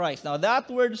Christ. Now that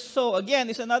word "so" again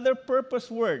is another purpose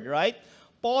word, right?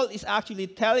 Paul is actually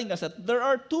telling us that there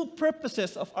are two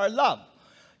purposes of our love.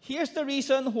 Here's the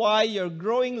reason why your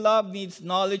growing love needs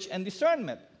knowledge and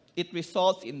discernment. It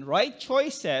results in right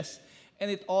choices, and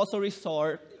it also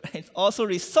results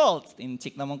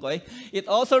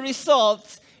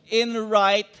in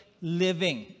right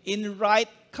living, in right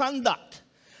conduct.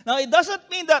 Now, it doesn't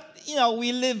mean that,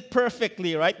 we live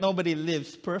perfectly, right? Nobody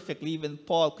lives perfectly. Even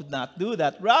Paul could not do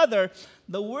that. Rather,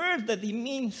 the word that he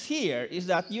means here is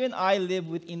that you and I live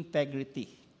with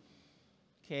integrity.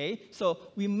 Okay? So,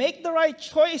 we make the right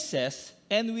choices,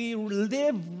 and we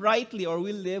live rightly, or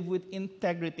we live with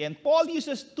integrity. And Paul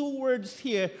uses two words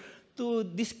here to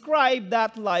describe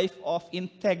that life of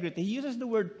integrity. He uses the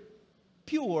word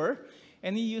pure,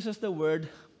 and he uses the word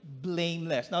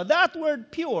blameless. Now, that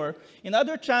word pure, in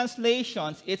other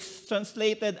translations, it's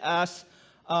translated as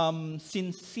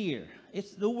sincere.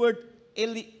 It's the word,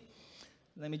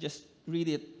 let me just read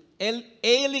it,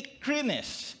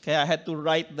 eilikrines. Okay, I had to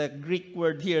write the Greek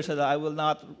word here so that I will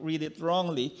not read it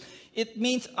wrongly. It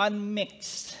means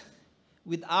unmixed,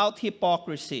 without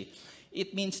hypocrisy.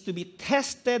 It means to be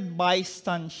tested by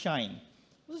sunshine.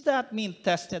 What does that mean,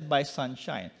 tested by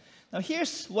sunshine? Now,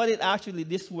 here's what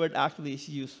this word actually is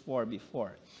used for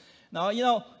before. Now,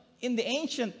 in the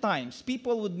ancient times,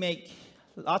 people would make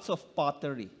lots of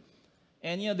pottery.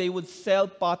 And, they would sell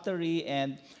pottery,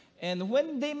 and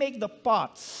when they make the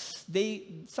pots,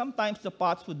 sometimes the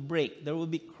pots would break. There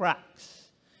would be cracks.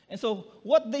 And so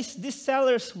what these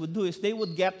sellers would do is they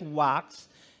would get wax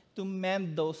to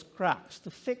mend those cracks, to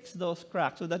fix those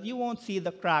cracks, so that you won't see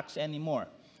the cracks anymore.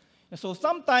 And so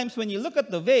sometimes when you look at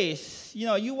the vase,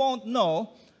 you won't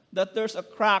know that there's a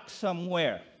crack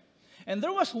somewhere. And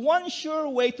there was one sure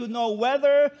way to know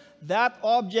whether that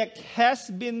object has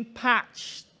been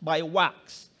patched by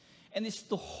wax, and it's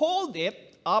to hold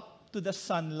it up to the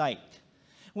sunlight.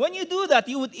 When you do that,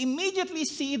 you would immediately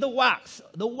see the wax.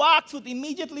 The wax would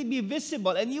immediately be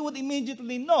visible, and you would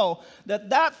immediately know that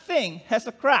that thing has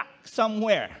a crack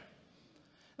somewhere.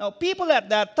 Now, people at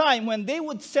that time, when they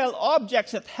would sell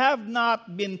objects that have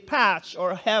not been patched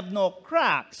or have no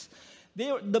cracks,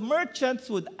 the merchants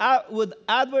would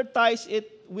advertise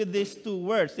it with these two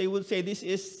words. They would say, this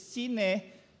is sine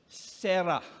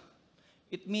cera.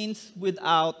 It means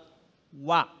without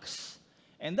wax.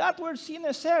 And that word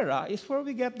sine cera is where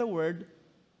we get the word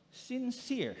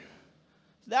sincere.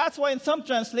 That's why in some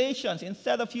translations,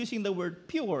 instead of using the word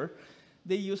pure,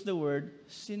 they use the word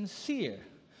sincere.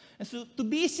 And so to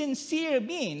be sincere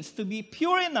means to be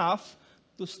pure enough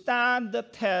to stand the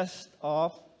test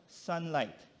of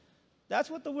sunlight.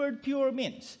 That's what the word pure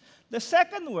means. The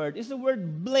second word is the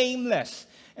word blameless.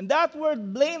 And that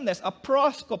word blameless,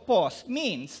 aproskopos,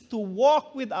 means to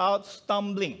walk without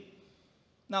stumbling.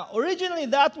 Now, originally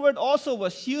that word also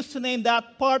was used to name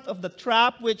that part of the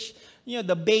trap which,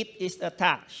 the bait is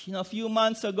attached. A few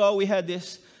months ago we had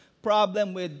this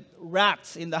problem with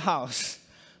rats in the house.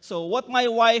 So what my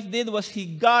wife did was she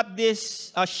got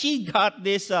this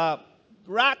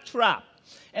rat trap.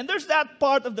 And there's that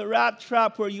part of the rat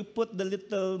trap where you put the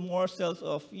little morsels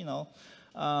of,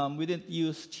 we didn't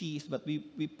use cheese, but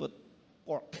we put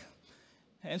pork.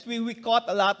 And so we caught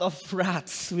a lot of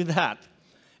rats with that.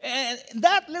 And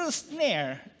that little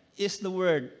snare is the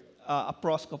word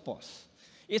aproskopos.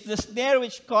 It's the snare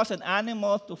which caused an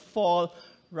animal to fall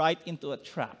right into a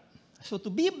trap. So to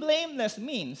be blameless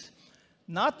means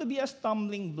not to be a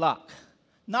stumbling block,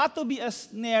 not to be a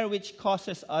snare which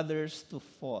causes others to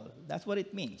fall. That's what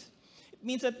it means. It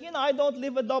means that, I don't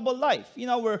live a double life.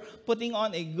 We're putting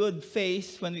on a good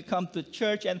face when we come to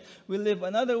church, and we live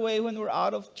another way when we're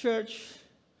out of church.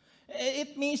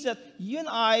 It means that you and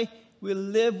I will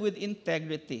live with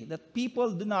integrity, that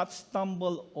people do not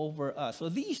stumble over us. So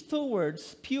these two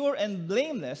words, pure and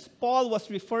blameless, Paul was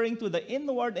referring to the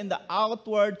inward and the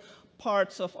outward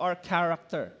parts of our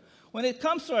character. When it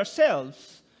comes to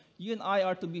ourselves, you and I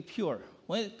are to be pure.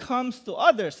 When it comes to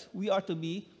others, we are to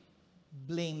be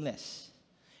blameless.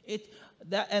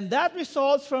 And that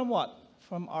results from what?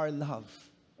 From our love.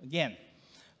 Again,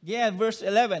 Yeah, verse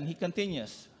 11, he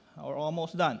continues. We're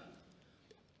almost done.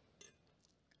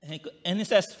 And he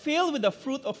says, filled with the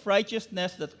fruit of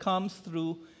righteousness that comes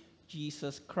through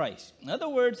Jesus Christ. In other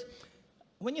words,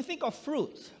 when you think of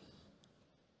fruit,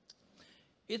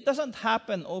 it doesn't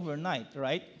happen overnight,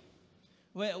 right?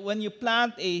 When you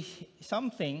plant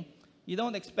something, you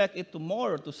don't expect it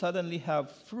tomorrow to suddenly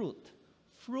have fruit.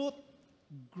 Fruit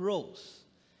grows.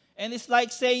 And it's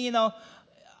like saying,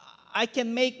 I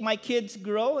can make my kids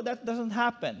grow. That doesn't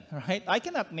happen, right? I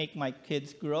cannot make my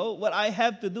kids grow. What I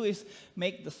have to do is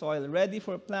make the soil ready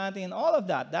for planting and all of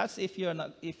that. That's if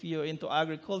you're into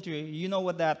agriculture, you know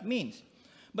what that means.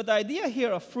 But the idea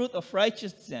here of fruit of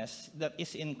righteousness that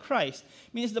is in Christ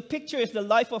means the picture is the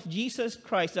life of Jesus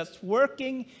Christ that's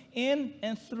working in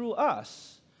and through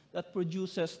us that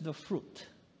produces the fruit.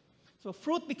 So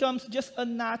fruit becomes just a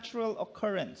natural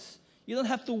occurrence. You don't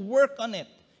have to work on it.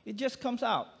 It just comes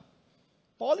out.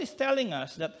 Paul is telling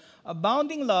us that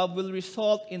abounding love will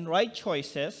result in right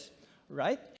choices,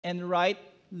 right? And right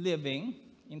living,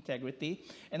 integrity.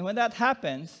 And when that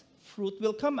happens, fruit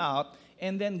will come out,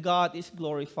 and then God is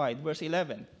glorified. Verse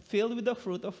 11, filled with the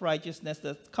fruit of righteousness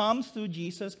that comes through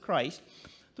Jesus Christ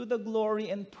to the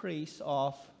glory and praise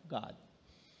of God.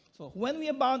 So when we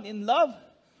abound in love,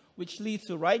 which leads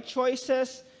to right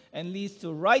choices and leads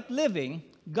to right living,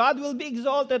 God will be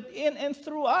exalted in and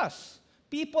through us.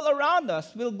 People around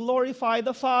us will glorify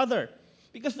the Father.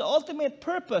 Because the ultimate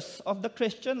purpose of the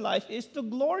Christian life is to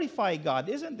glorify God,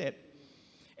 isn't it?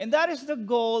 And that is the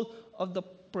goal of the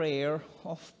prayer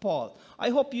of Paul. I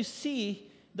hope you see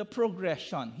the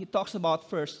progression. He talks about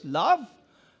first love.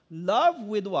 Love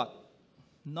with what?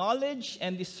 Knowledge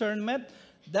and discernment.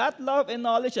 That love and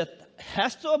knowledge that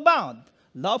has to abound.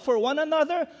 Love for one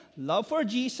another, love for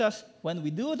Jesus. When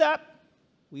we do that,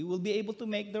 we will be able to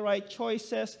make the right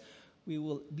choices. We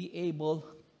will be able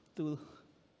to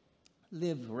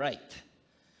live right.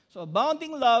 So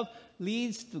abounding love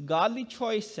leads to godly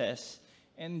choices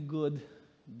and good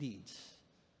deeds.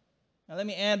 Now let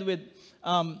me end with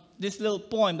this little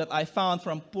poem that I found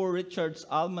from Poor Richard's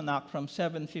Almanac from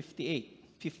 1758.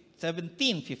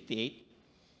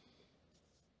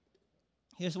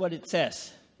 Here's what it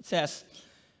says. It says,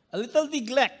 a little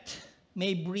neglect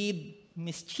may breed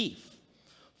mischief.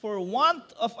 For want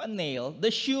of a nail,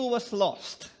 the shoe was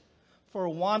lost. For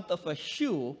want of a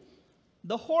shoe,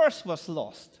 the horse was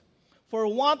lost. For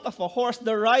want of a horse,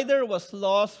 the rider was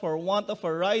lost. For want of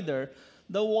a rider,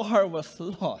 the war was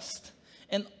lost.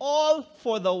 And all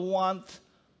for the want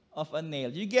of a nail.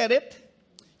 You get it?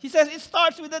 He says it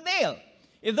starts with a nail.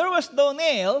 If there was no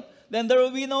nail, then there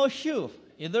will be no shoe.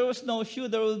 If there was no shoe,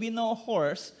 there will be no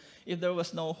horse. If there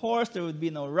was no horse, there would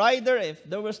be no rider. If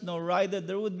there was no rider,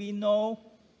 there would be no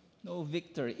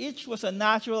victory. Each was a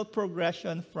natural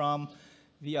progression from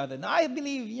the other. Now, I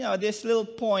believe, this little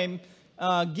poem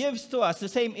gives to us the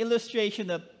same illustration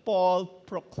that Paul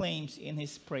proclaims in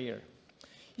his prayer.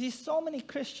 You see, so many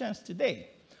Christians today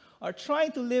are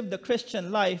trying to live the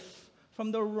Christian life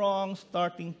from the wrong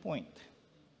starting point.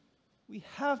 We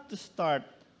have to start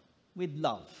with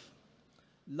love.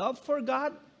 Love for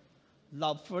God,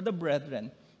 love for the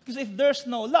brethren. Because if there's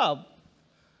no love,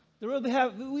 we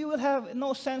will have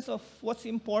no sense of what's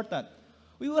important.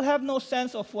 We will have no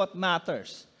sense of what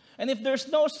matters. And if there's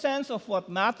no sense of what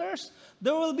matters,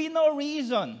 there will be no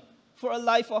reason for a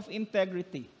life of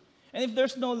integrity. And if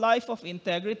there's no life of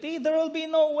integrity, there will be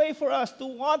no way for us to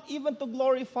want even to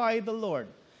glorify the Lord.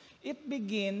 It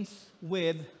begins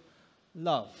with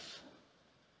love.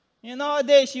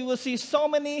 Nowadays, you will see so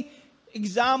many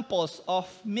examples of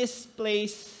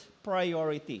misplaced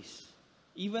priorities,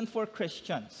 even for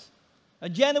Christians. A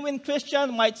genuine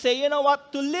Christian might say, you know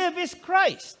what, to live is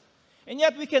Christ. And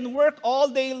yet we can work all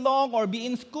day long or be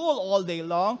in school all day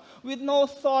long with no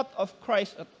thought of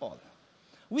Christ at all.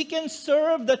 We can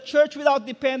serve the church without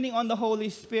depending on the Holy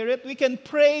Spirit. We can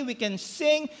pray, we can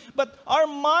sing, but our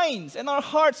minds and our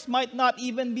hearts might not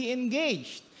even be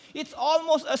engaged. It's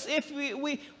almost as if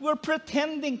we're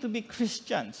pretending to be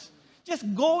Christians.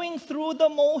 Just going through the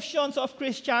motions of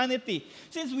Christianity.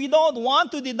 Since we don't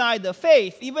want to deny the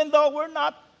faith, even though we're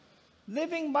not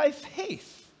living by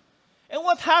faith. And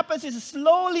what happens is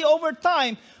slowly over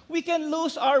time, we can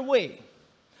lose our way.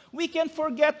 We can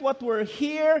forget what we're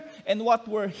here and what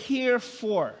we're here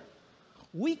for.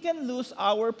 We can lose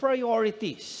our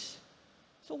priorities.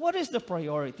 So what is the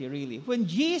priority really? When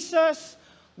Jesus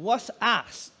was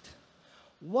asked,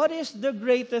 what is the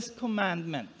greatest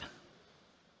commandment?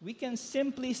 We can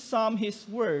simply sum his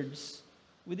words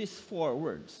with these 4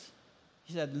 words.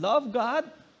 He said, love God,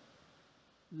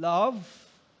 love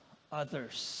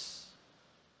others.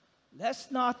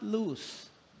 Let's not lose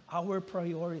our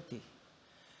priority.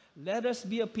 Let us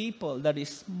be a people that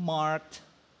is marked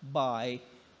by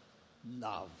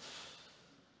love.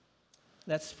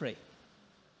 Let's pray.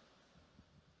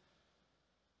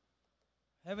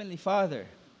 Heavenly Father,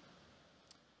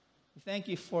 we thank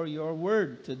you for your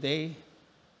word today.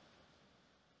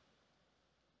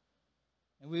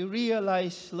 And we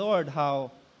realize, Lord,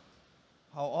 how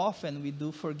often we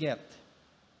do forget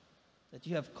that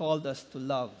you have called us to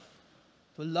love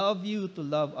you, to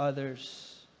love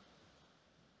others.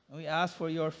 And we ask for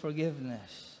your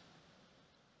forgiveness.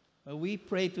 But we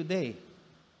pray today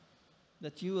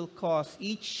that you will cause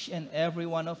each and every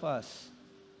one of us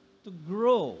to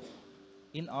grow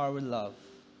in our love.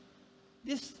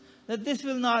 That this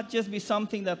will not just be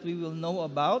something that we will know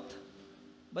about,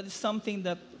 but it's something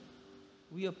that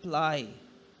we apply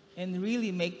and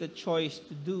really make the choice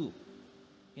to do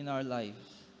in our lives.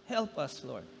 Help us,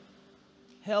 Lord.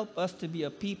 Help us to be a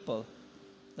people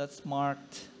that's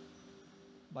marked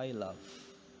by love.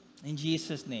 In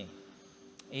Jesus' name,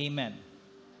 amen.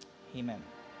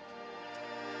 Amen.